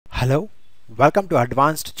Hello, welcome to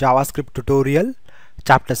Advanced JavaScript Tutorial,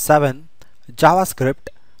 Chapter 7, JavaScript,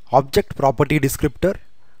 Object Property Descriptor,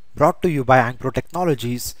 brought to you by Ankpro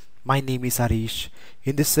Technologies. My name is Harish.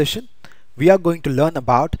 In this session, we are going to learn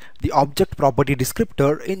about the Object Property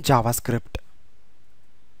Descriptor in JavaScript.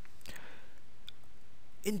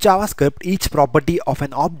 In JavaScript, each property of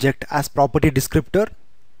an object has property descriptor,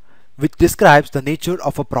 which describes the nature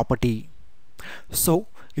of a property. So,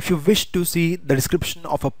 if you wish to see the description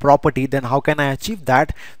of a property, then how can I achieve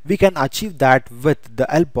that? We can achieve that with the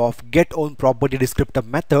help of getOwnPropertyDescriptor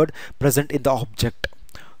method present in the object.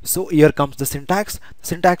 So here comes the syntax. The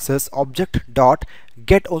syntax is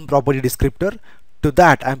object.getOwnPropertyDescriptor. To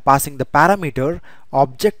that I am passing the parameter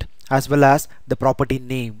object as well as the property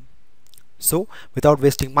name. So without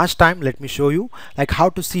wasting much time, let me show you like how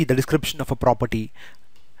to see the description of a property.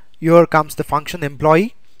 Here comes the function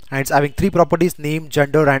employee, and it's having three properties: name,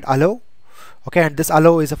 gender, and allow. Okay, and this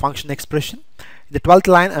allow is a function expression. In the 12th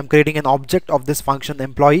line, I'm creating an object of this function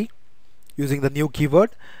employee using the new keyword.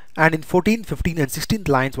 And in 14, 15, and 16th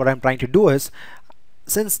lines, what I'm trying to do is,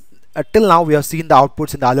 since till now we have seen the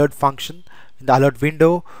outputs in the alert function, in the alert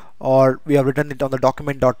window, or we have written it on the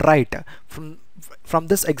document.write. From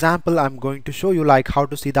this example, I'm going to show you like how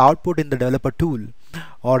to see the output in the developer tool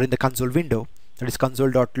or in the console window. That is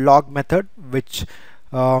console.log method, which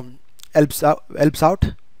helps out.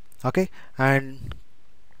 Okay, and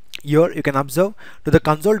here you can observe to the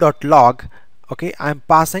console.log. okay, I'm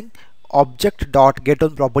passing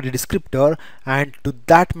object.getOwnPropertyDescriptor, and to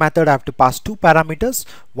that method I have to pass two parameters.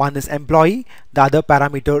 One is employee, the other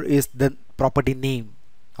parameter is the property name.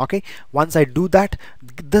 Okay, once I do that,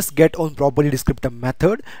 this getOwnPropertyDescriptor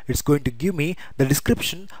method, it's going to give me the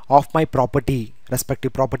description of my property,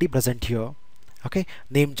 respective property present here. Okay,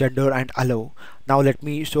 name, gender, and allow. Now let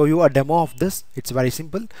me show you a demo of this. It's very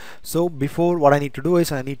simple. So before, what I need to do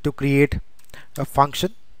is I need to create a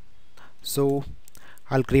function. So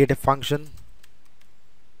I'll create a function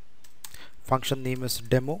name is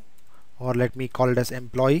demo, or let me call it as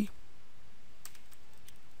employee.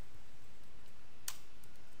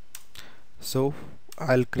 So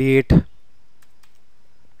I'll create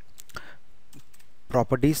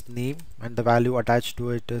properties name, and the value attached to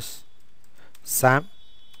it is Sam,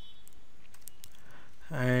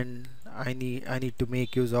 and I need to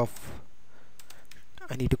make use of,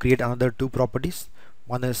 I need to create another two properties.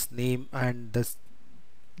 One is name, and this,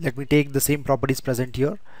 let me take the same properties present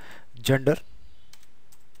here, gender,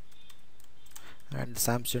 and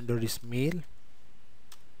Sam's gender is male.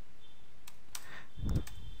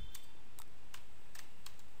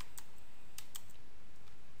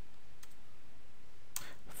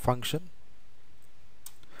 Function,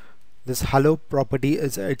 this hello property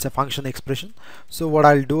is, it's a function expression. So what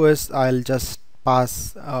I'll do is I'll just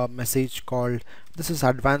pass a message called, this is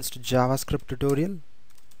advanced JavaScript tutorial.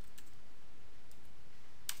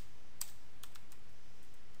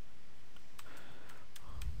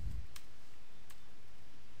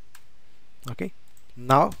 Okay,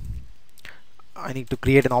 now I need to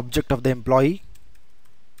create an object of the employee.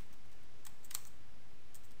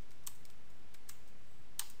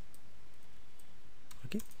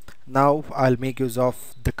 Now I'll make use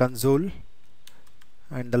of the console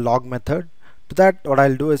and the log method. To that, what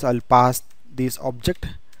I'll do is I'll pass this object,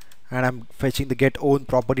 and I'm fetching the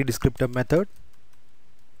getOwnPropertyDescriptor method.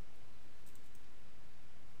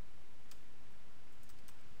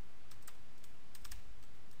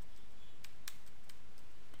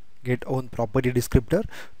 getOwnPropertyDescriptor.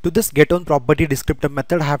 To this getOwnPropertyDescriptor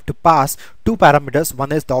method, I have to pass two parameters.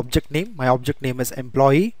 One is the object name. My object name is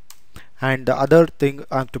employee, and the other thing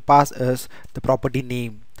I have to pass is the property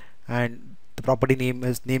name, and the property name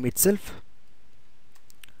is name itself.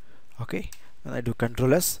 Okay, and I do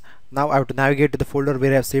Control S. Now I have to navigate to the folder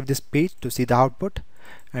where I have saved this page to see the output,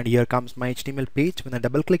 and here comes my HTML page. When I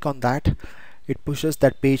double click on that, it pushes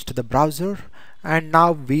that page to the browser, and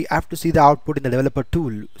now we have to see the output in the developer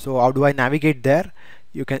tool. So how do I navigate there?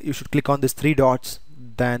 You should click on these three dots,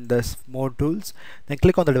 then this more tools, then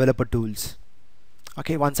click on the developer tools.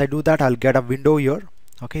 Okay, once I do that, I'll get a window here.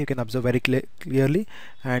 Okay, you can observe very clearly,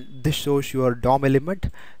 and this shows your DOM element,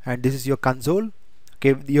 and this is your console.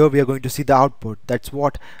 Okay, here we are going to see the output. That's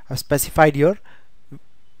what I've specified here.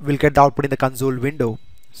 We'll get the output in the console window.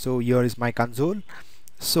 So here is my console.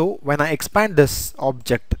 So when I expand this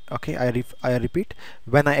object, okay, I repeat,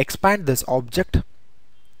 when I expand this object,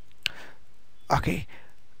 okay,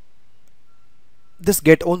 this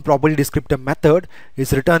getOwnPropertyDescriptor method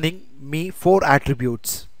is returning me four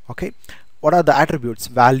attributes. Okay, what are the attributes?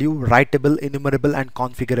 Value, writable, enumerable, and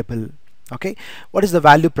configurable. Okay, what is the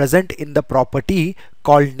value present in the property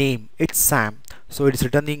called name? It's Sam. so it is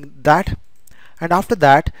returning that. And after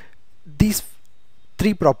that, these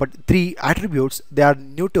three attributes, they are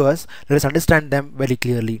new to us. Let us understand them very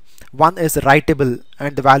clearly. One is writable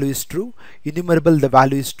and the value is true, enumerable the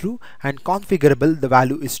value is true, and configurable the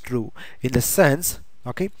value is true. In the sense,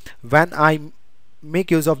 okay, when I make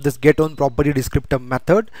use of this getOwnPropertyDescriptor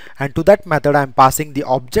method, and to that method I am passing the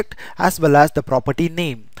object as well as the property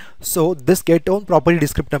name. So this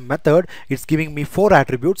getOwnPropertyDescriptor method is giving me 4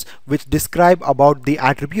 attributes which describe about the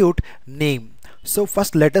attribute name. So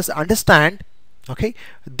first let us understand, okay,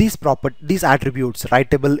 these attributes,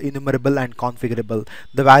 writable, enumerable, and configurable.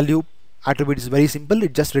 The value attribute is very simple,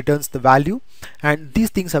 it just returns the value, and these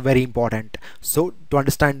things are very important. So to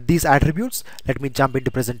understand these attributes, let me jump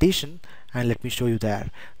into presentation and let me show you there.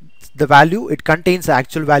 The value, it contains the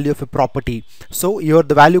actual value of a property. So here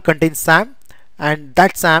the value contains Sam, and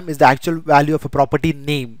that Sam is the actual value of a property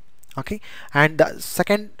name. Okay, and the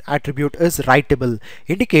second attribute is writable,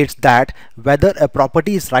 indicates that whether a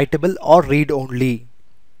property is writable or read only.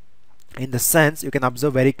 In the sense, you can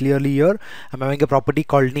observe very clearly here, I'm having a property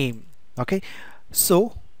called name. Okay,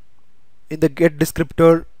 so in the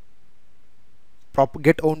getOwnPropertyDescriptor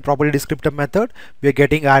method, we are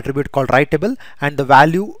getting an attribute called writable, and the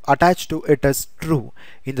value attached to it is true.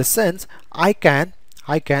 In the sense, I can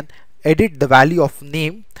edit the value of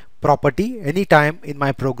name property anytime in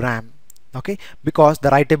my program, okay, because the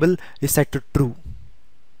writable is set to true.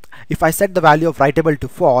 If I set the value of writable to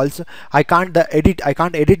false, I can't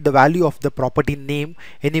edit the value of the property name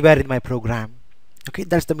anywhere in my program. Okay,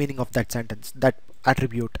 that's the meaning of that sentence, that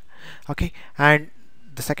attribute. Okay, and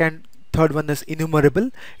the third one is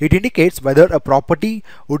enumerable. It indicates whether a property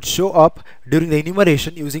would show up during the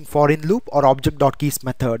enumeration using for in loop or object.keys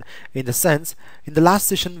method. In the sense, in the last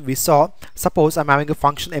session we saw, suppose I'm having a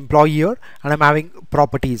function employee here and I'm having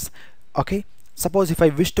properties. Okay, suppose if I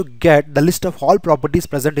wish to get the list of all properties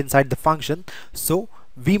present inside the function, so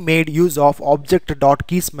we made use of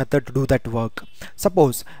object.keys method to do that work.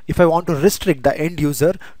 Suppose if I want to restrict the end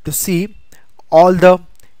user to see all the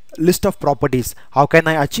list of properties, how can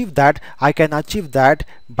I achieve that? I can achieve that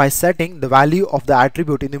by setting the value of the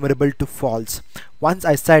attribute enumerable to false. Once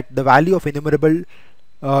I set the value of enumerable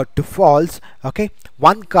to false, okay,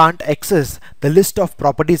 one can't access the list of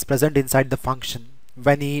properties present inside the function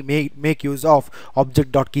when he make use of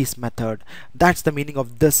object.keys method. That's the meaning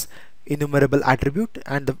of this enumerable attribute,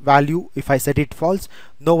 and the value, if I set it false,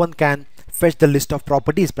 no one can fetch the list of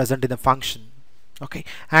properties present in the function. Okay,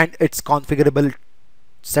 and it's configurable,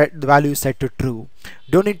 the value is set to true.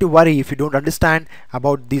 Don't need to worry if you don't understand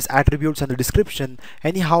about these attributes and the description.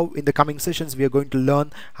 Anyhow, in the coming sessions we are going to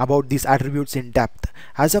learn about these attributes in depth.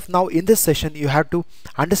 As of now, in this session you have to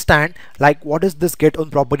understand like what is this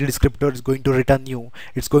getOwnPropertyDescriptor is going to return you.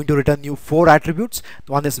 It's going to return you 4 attributes.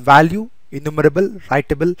 One is value, enumerable,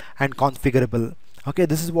 writable, and configurable. Okay,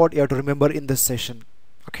 this is what you have to remember in this session.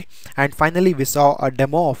 Okay, and finally we saw a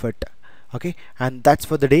demo of it. Okay, and that's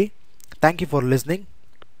for the day. Thank you for listening.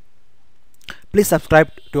 Please subscribe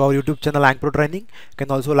to our YouTube channel Ankpro Training. You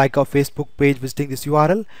can also like our Facebook page visiting this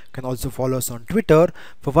URL. You can also follow us on Twitter.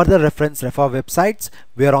 For further reference, refer websites.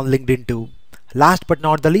 We are on LinkedIn too. Last but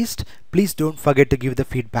not the least, please don't forget to give the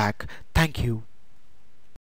feedback. Thank you.